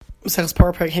Maseches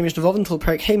Parah Perek Hey Mishnah Vav until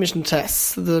Perek Hey Mishnah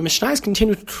Tes. The Mishnahs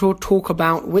continue to talk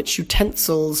about which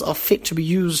utensils are fit to be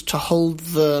used to hold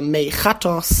the Mei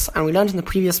Chatos, and we learned in the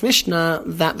previous Mishnah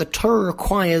that the Torah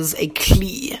requires a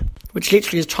Kli, which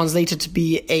literally is translated to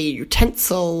be a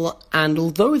utensil, and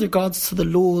although with regards to the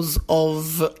laws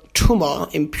of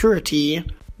Tumah, impurity,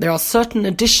 there are certain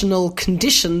additional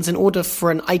conditions in order for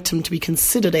an item to be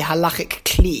considered a halachic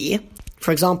Kli.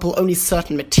 For example, only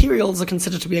certain materials are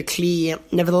considered to be a Kli.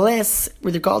 Nevertheless,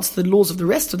 with regards to the laws of the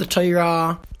rest of the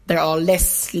Torah, there are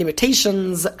less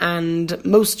limitations, and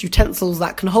most utensils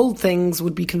that can hold things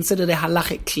would be considered a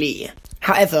halachic Kli.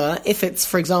 However, if it's,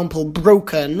 for example,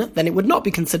 broken, then it would not be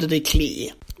considered a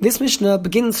Kli. This Mishnah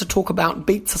begins to talk about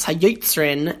Beitzas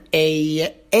HaYotzrin,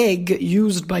 a egg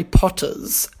used by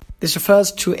potters. This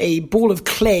refers to a ball of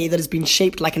clay that has been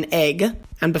shaped like an egg,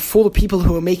 and before the people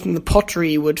who were making the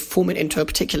pottery would form it into a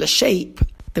particular shape,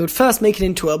 they would first make it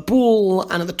into a ball,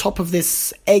 and at the top of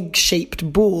this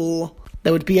egg-shaped ball,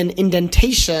 there would be an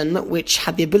indentation which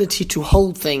had the ability to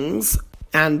hold things,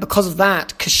 and because of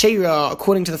that, Kashera,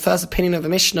 according to the first opinion of the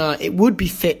Mishnah, it would be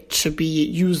fit to be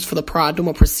used for the Parah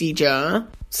Adumah procedure,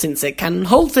 since it can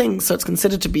hold things, so it's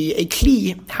considered to be a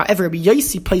Kli. However, Rabbi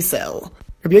Yossi Paisel,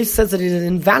 Rabbi Yossi says that it is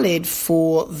invalid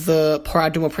for the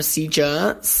Parah Adumah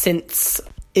procedure since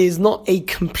it is not a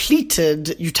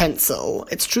completed utensil.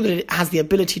 It's true that it has the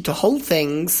ability to hold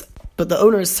things, but the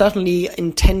owner is certainly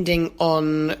intending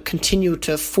on continue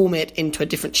to form it into a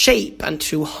different shape and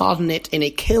to harden it in a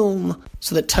kiln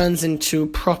so that it turns into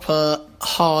proper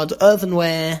hard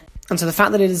earthenware. And so the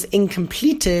fact that it is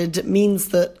incompleted means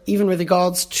that even with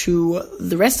regards to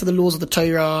the rest of the laws of the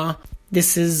Torah,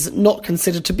 this is not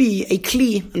considered to be a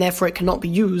Kli, and therefore it cannot be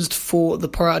used for the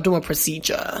Parah Adumah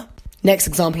procedure. Next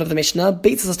example of the Mishnah,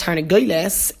 Beitzas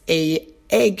Tarnagoles, a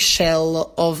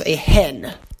eggshell of a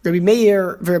hen. Rabbi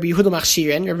Meir and Rabbi Yehuda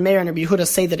Machshirin, Rabbi Meir and Rabbi Yehuda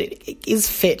say that it is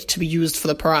fit to be used for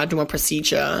the Parah Adumah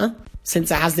procedure,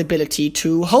 since it has the ability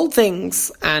to hold things,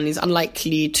 and is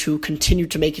unlikely to continue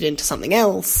to make it into something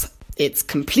else. It's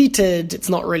completed, it's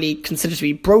not really considered to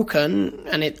be broken,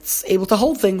 and it's able to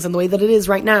hold things in the way that it is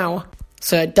right now.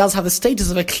 So it does have the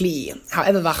status of a Kli.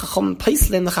 However, the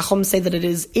Chacham say that it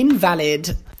is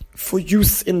invalid for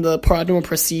use in the Parah Adumah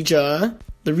procedure.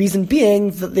 The reason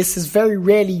being that this is very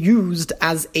rarely used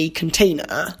as a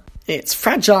container. It's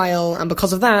fragile, and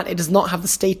because of that, it does not have the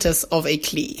status of a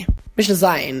Kli. Mishnah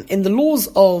Zayin. In the laws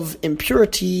of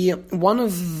impurity, one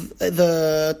of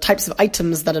the types of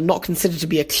items that are not considered to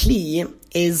be a Kli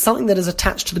is something that is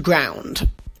attached to the ground.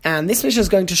 And this Mishnah is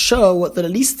going to show that at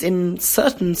least in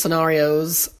certain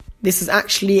scenarios, this is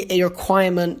actually a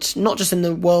requirement, not just in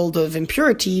the world of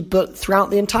impurity, but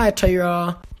throughout the entire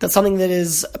Torah, that something that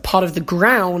is a part of the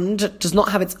ground does not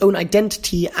have its own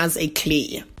identity as a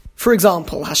Kli. For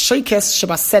example, Hashoikes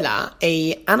Shabasela,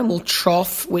 a animal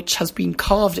trough which has been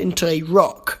carved into a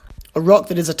rock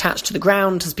that is attached to the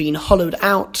ground, has been hollowed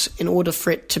out in order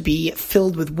for it to be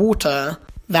filled with water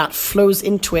that flows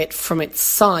into it from its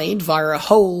side via a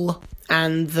hole,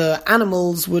 and the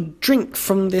animals would drink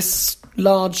from this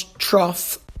large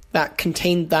trough that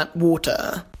contained that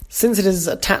water. Since it is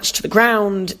attached to the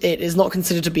ground, it is not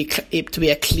considered to be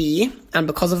a Kli, and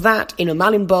because of that, in a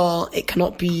Malim bar, it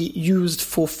cannot be used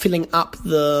for filling up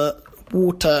the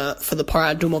water for the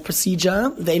Parah Adumah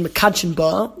procedure. The Mekadshim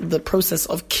bar, the process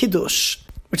of Kiddush,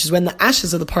 which is when the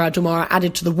ashes of the Parah Adumah are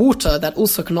added to the water, that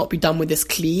also cannot be done with this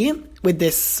Kli, with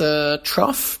this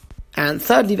trough. And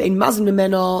thirdly, the Mazim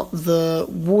Memena, the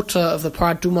water of the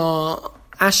Parah Adumah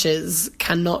ashes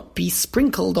cannot be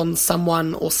sprinkled on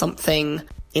someone or something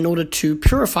in order to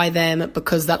purify them,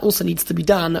 because that also needs to be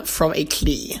done from a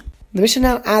Kli. The Mishnah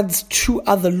now adds two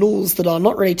other laws that are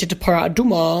not related to Parah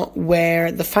Adumah,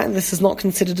 where the fact that this is not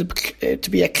considered to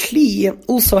be a Kli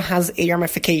also has a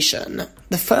ramification.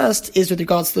 The first is with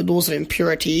regards to the laws of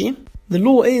impurity. The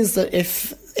law is that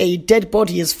if a dead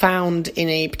body is found in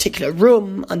a particular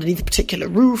room, underneath a particular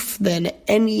roof, then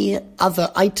any other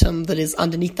item that is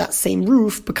underneath that same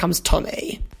roof becomes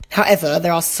Tomei. However,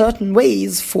 there are certain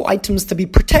ways for items to be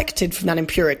protected from that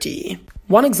impurity.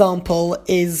 One example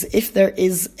is if there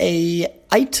is a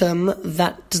item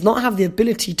that does not have the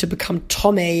ability to become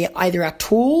Tomei either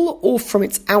at all or from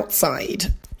its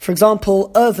outside. For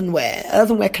example, earthenware.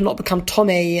 Earthenware cannot become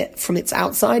Tomei from its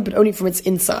outside, but only from its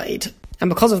inside. And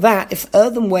because of that, if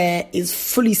earthenware is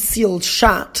fully sealed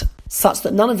shut, such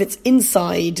that none of its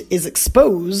inside is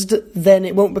exposed, then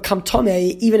it won't become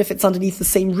Tomei, even if it's underneath the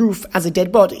same roof as a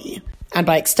dead body. And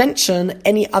by extension,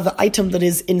 any other item that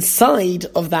is inside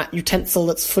of that utensil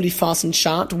that's fully fastened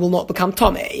shut will not become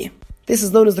Tomei. This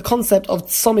is known as the concept of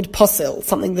tzomid posil,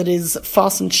 something that is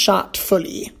fastened shut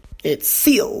fully. It's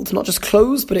sealed, not just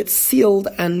closed, but it's sealed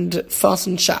and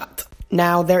fastened shut.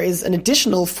 Now, there is an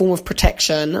additional form of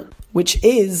protection, which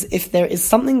is if there is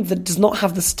something that does not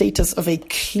have the status of a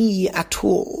kli at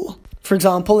all. For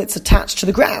example, it's attached to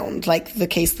the ground, like the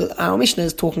case that our Mishnah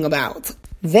is talking about.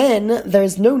 Then there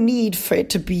is no need for it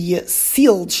to be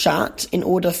sealed shut in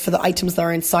order for the items that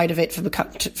are inside of it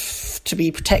to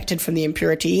be protected from the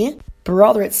impurity, but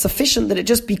rather it's sufficient that it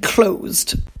just be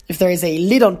closed. If there is a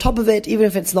lid on top of it, even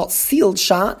if it's not sealed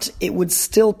shut, it would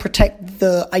still protect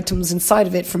the items inside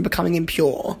of it from becoming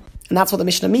impure. And that's what the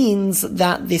Mishnah means,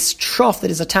 that this trough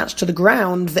that is attached to the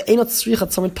ground, the Einot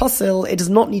Tzrichat Tzomid Pasil, it does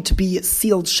not need to be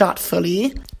sealed shut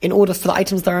fully in order for the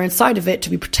items that are inside of it to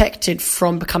be protected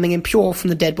from becoming impure from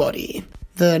the dead body.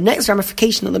 The next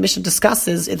ramification that the Mishnah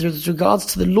discusses is with regards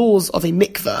to the laws of a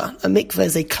mikveh. A mikveh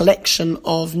is a collection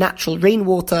of natural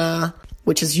rainwater,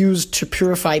 which is used to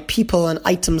purify people and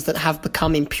items that have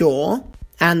become impure.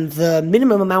 And the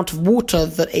minimum amount of water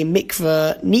that a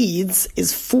mikveh needs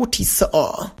is 40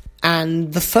 sa'ah.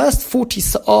 And the first 40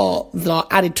 sa'ah that are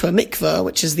added to a mikveh,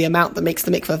 which is the amount that makes the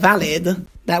mikveh valid,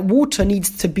 that water needs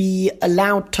to be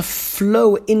allowed to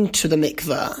flow into the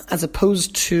mikveh, as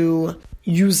opposed to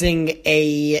using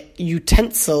a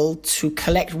utensil to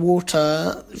collect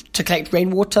rainwater,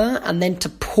 and then to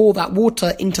pour that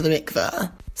water into the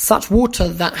mikveh. Such water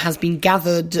that has been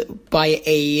gathered by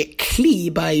a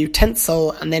kli, by a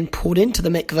utensil, and then poured into the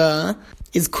mikveh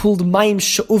is called mayim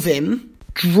she'uvim,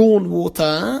 drawn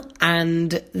water,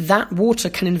 and that water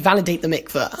can invalidate the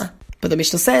mikveh. But the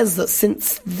Mishnah says that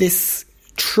since this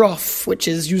trough, which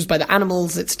is used by the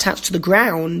animals, it's attached to the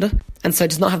ground, and so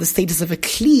it does not have the status of a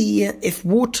kli, if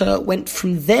water went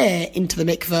from there into the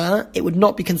mikveh, it would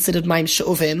not be considered mayim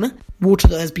she'uvim, water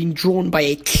that has been drawn by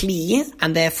a kli,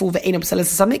 and therefore ve'eino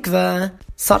p'seles mikveh,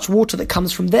 such water that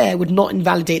comes from there would not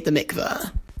invalidate the mikveh.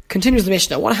 Continues the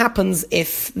Mishnah, what happens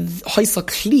if hoisa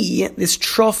kli, this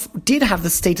trough, did have the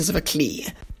status of a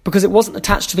kli? Because it wasn't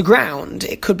attached to the ground.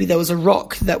 It could be there was a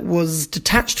rock that was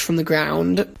detached from the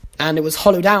ground, and it was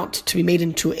hollowed out to be made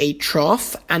into a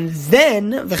trough, and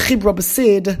then the chibra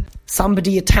b'sid,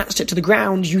 somebody attached it to the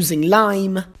ground using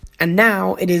lime, and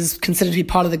now it is considered to be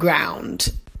part of the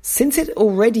ground. Since it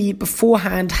already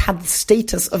beforehand had the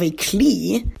status of a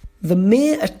kli, the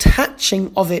mere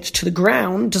attaching of it to the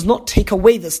ground does not take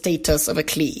away the status of a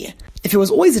kli. If it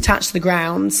was always attached to the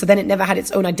ground, so then it never had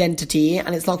its own identity,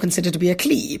 and it's not considered to be a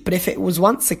kli. But if it was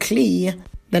once a kli,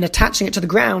 then attaching it to the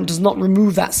ground does not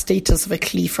remove that status of a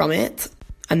kli from it.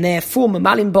 And therefore,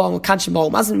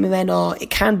 it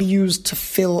can be used to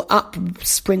fill up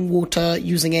spring water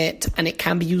using it, and it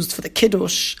can be used for the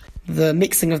kiddush, the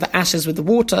mixing of the ashes with the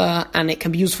water, and it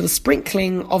can be used for the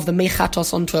sprinkling of the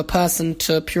mechatos onto a person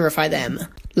to purify them.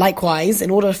 Likewise,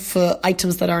 in order for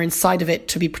items that are inside of it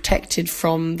to be protected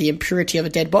from the impurity of a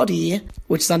dead body,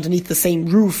 which is underneath the same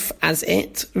roof as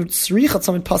it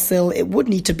would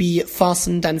need to be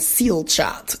fastened and sealed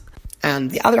shut.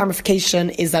 And the other ramification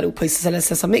is that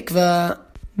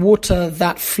water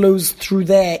that flows through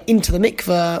there into the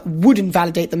mikveh would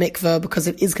invalidate the mikveh because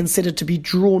it is considered to be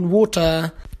drawn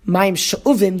water, mayim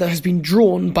she'uvim, that has been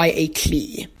drawn by a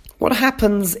kli. What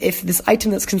happens if this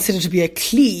item that's considered to be a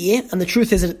kli, and the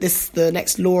truth is that the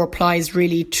next law applies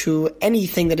really to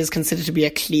anything that is considered to be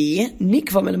a kli,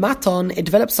 nikva melmaton, it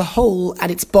develops a hole at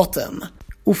its bottom.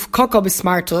 Ufkaka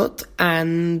bismartot,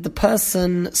 and the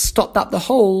person stopped up the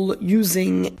hole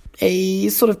using a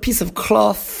sort of piece of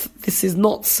cloth. This is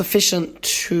not sufficient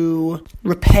to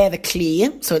repair the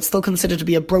kli, so it's still considered to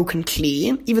be a broken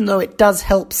kli. Even though it does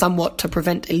help somewhat to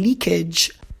prevent a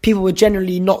leakage, people would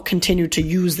generally not continue to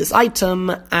use this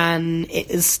item, and it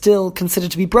is still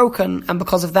considered to be broken, and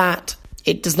because of that,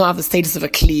 it does not have the status of a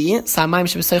kli. So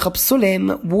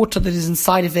water that is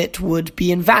inside of it would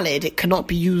be invalid. It cannot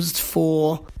be used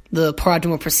for the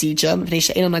paraduma procedure,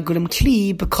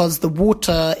 because the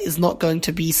water is not going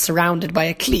to be surrounded by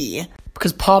a kli,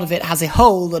 because part of it has a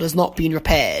hole that has not been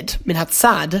repaired. Min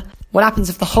hatzad, what happens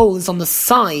if the hole is on the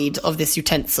side of this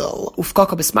utensil?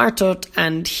 Ufkaka bismartot,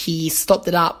 and he stopped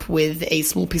it up with a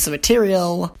small piece of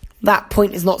material. That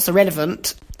point is not so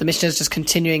relevant. The Mishnah is just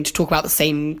continuing to talk about the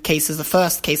same case as the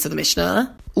first case of the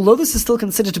Mishnah. Although this is still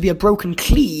considered to be a broken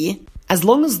kli, as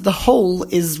long as the hole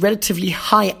is relatively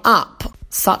high up,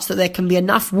 such that there can be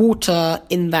enough water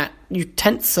in that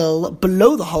utensil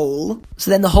below the hole, so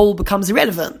then the hole becomes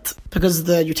irrelevant, because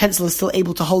the utensil is still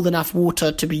able to hold enough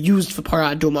water to be used for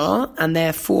para aduma, and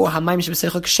therefore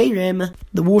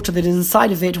the water that is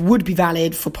inside of it would be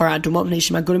valid for para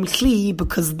aduma,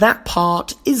 because that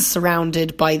part is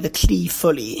surrounded by the kli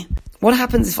fully. what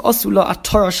happens if Osula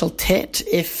Atora Shal Tit,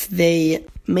 if they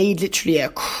made literally a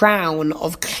crown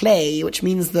of clay, which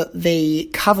means that they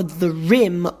covered the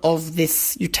rim of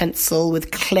this utensil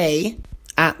with clay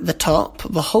at the top,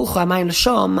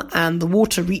 and the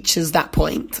water reaches that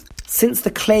point. Since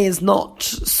the clay is not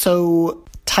so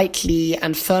tightly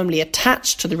and firmly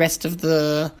attached to the rest of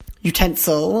the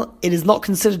utensil, it is not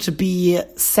considered to be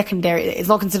secondary, it's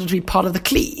not considered to be part of the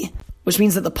kli, which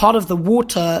means that the part of the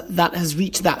water that has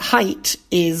reached that height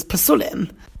is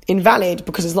pasulim, invalid,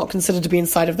 because it's not considered to be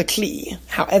inside of the kli.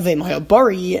 However, in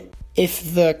Hayabori,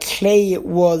 if the clay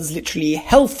was literally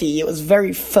healthy, it was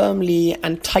very firmly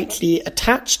and tightly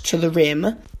attached to the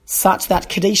rim, such that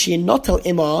Kadeshi and Notel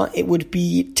Imar, it would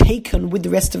be taken with the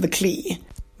rest of the kli.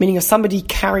 Meaning if somebody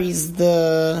carries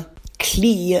the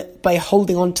kli by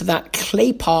holding on to that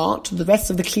clay part, the rest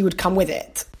of the kli would come with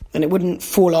it. And it wouldn't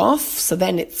fall off, so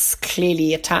then it's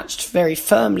clearly attached very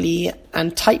firmly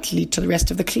and tightly to the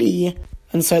rest of the kli.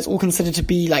 And so it's all considered to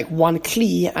be like one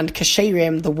kli, and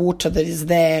kasherim, the water that is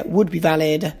there, would be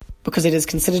valid, because it is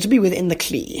considered to be within the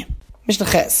kli. Mishnah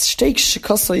Ches,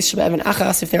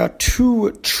 if there are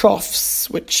two troughs,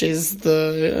 which is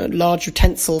the large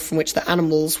utensil from which the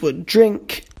animals would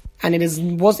drink, and it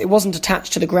wasn't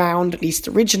attached to the ground, at least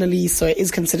originally, so it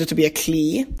is considered to be a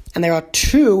kli. And there are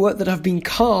two that have been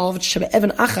carved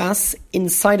shebe'evan achas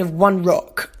inside of one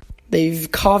rock.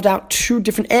 They've carved out two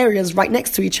different areas right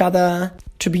next to each other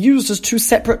to be used as two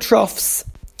separate troughs.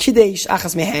 Kideish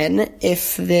achas mehen,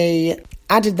 if they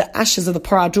added the ashes of the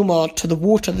paraduma to the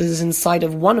water that is inside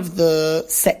of one of the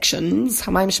sections,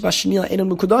 the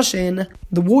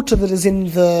water that is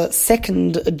in the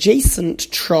second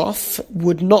adjacent trough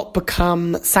would not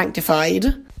become sanctified,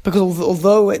 because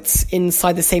although it's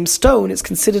inside the same stone, it's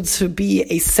considered to be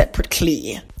a separate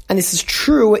kli. And this is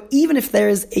true even if there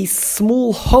is a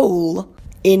small hole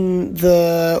in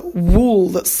the wool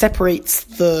that separates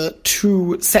the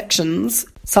two sections,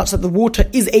 such that the water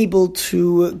is able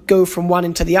to go from one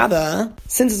into the other.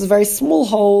 Since it's a very small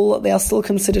hole, they are still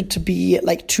considered to be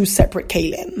like two separate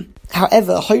kalim.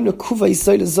 However, if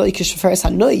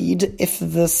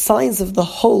the size of the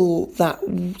hole that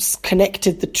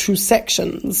connected the two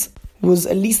sections was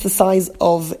at least the size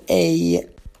of a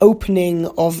opening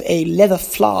of a leather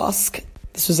flask,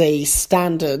 this was a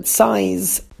standard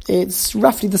size. It's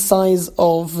roughly the size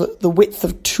of the width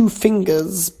of 2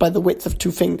 fingers by the width of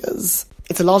 2 fingers.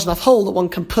 It's a large enough hole that one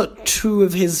can put 2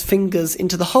 of his fingers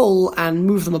into the hole and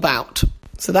move them about.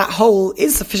 So that hole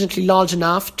is sufficiently large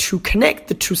enough to connect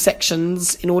the 2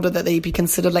 sections in order that they be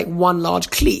considered like one large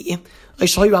kli.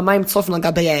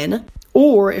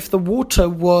 Or if the water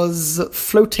was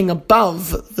floating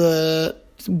above the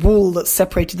wool that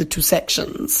separated the 2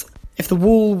 sections. If the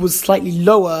wool was slightly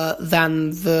lower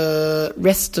than the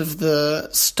rest of the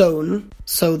stone,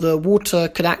 so the water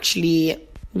could actually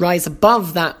rise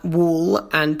above that wool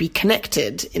and be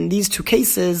connected. In these 2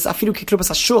 cases, afilu kiklupas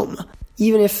hashum,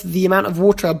 even if the amount of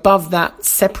water above that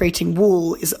separating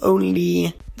wool is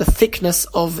only the thickness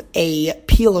of a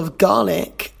peel of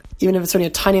garlic, even if it's only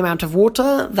a tiny amount of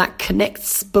water, that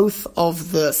connects both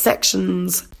of the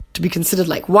sections to be considered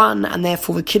like one, and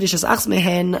therefore the kiddush is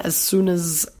achsmehen, as soon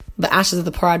as the ashes of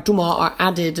the paraduma are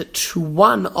added to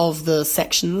one of the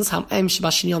sections,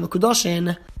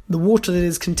 the water that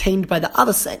is contained by the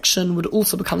other section would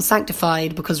also become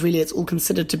sanctified, because really it's all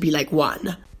considered to be like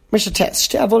one. Mishnah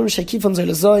test,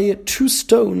 2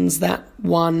 stones that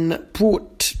one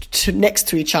brought next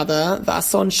to each other,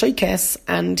 v'ason shokes,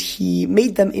 and he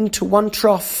made them into one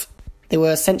trough. They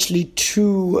were essentially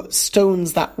 2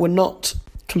 stones that were not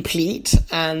complete,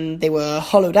 and they were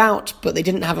hollowed out, but they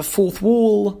didn't have a 4th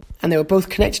wall, and they were both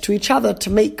connected to each other to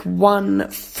make one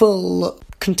full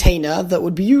container that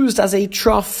would be used as a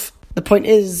trough. The point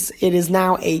is, it is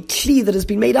now a kli that has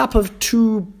been made up of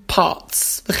 2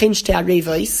 parts.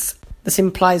 This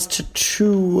implies to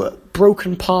 2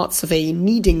 broken parts of a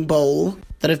kneading bowl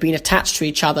that have been attached to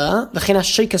each other.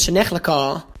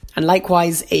 And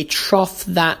likewise a trough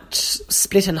that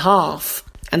split in half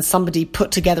and somebody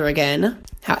put together again.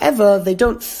 However, they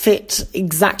don't fit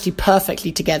exactly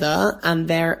perfectly together, and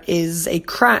there is a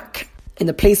crack in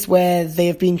the place where they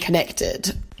have been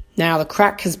connected. Now, the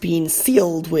crack has been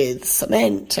sealed with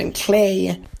cement and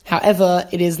clay. However,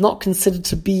 it is not considered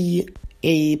to be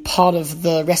a part of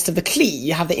the rest of the kli.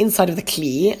 You have the inside of the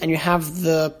kli, and you have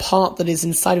the part that is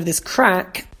inside of this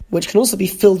crack, which can also be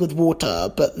filled with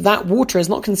water, but that water is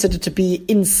not considered to be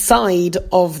inside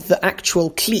of the actual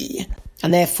kli.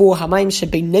 And therefore, Hamayim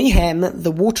shebenehem,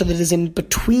 the water that is in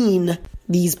between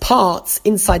these parts,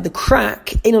 inside the crack,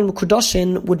 Einon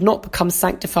Mekudoshin, would not become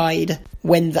sanctified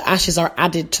when the ashes are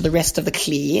added to the rest of the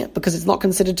Kli, because it's not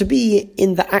considered to be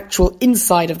in the actual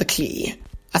inside of the Kli.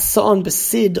 Asa'an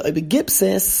besid or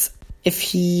begipsis, if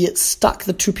he stuck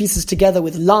the two pieces together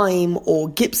with lime or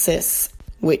gypsis,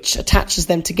 which attaches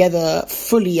them together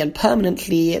fully and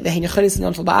permanently,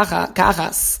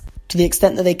 to the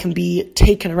extent that they can be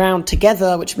taken around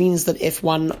together, which means that if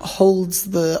one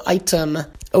holds the item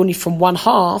only from one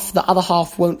half, the other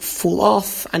half won't fall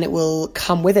off and it will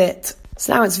come with it.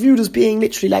 So now it's viewed as being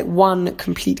literally like one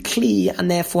complete Kli, and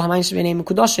therefore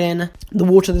the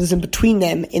water that is in between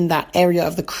them in that area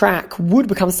of the crack would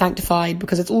become sanctified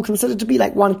because it's all considered to be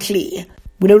like one Kli.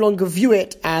 We no longer view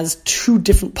it as two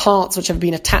different parts which have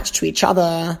been attached to each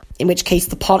other, in which case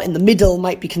the part in the middle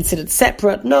might be considered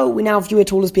separate. No, we now view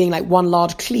it all as being like one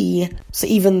large Kli, so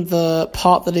even the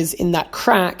part that is in that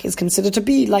crack is considered to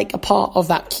be like a part of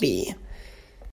that Kli.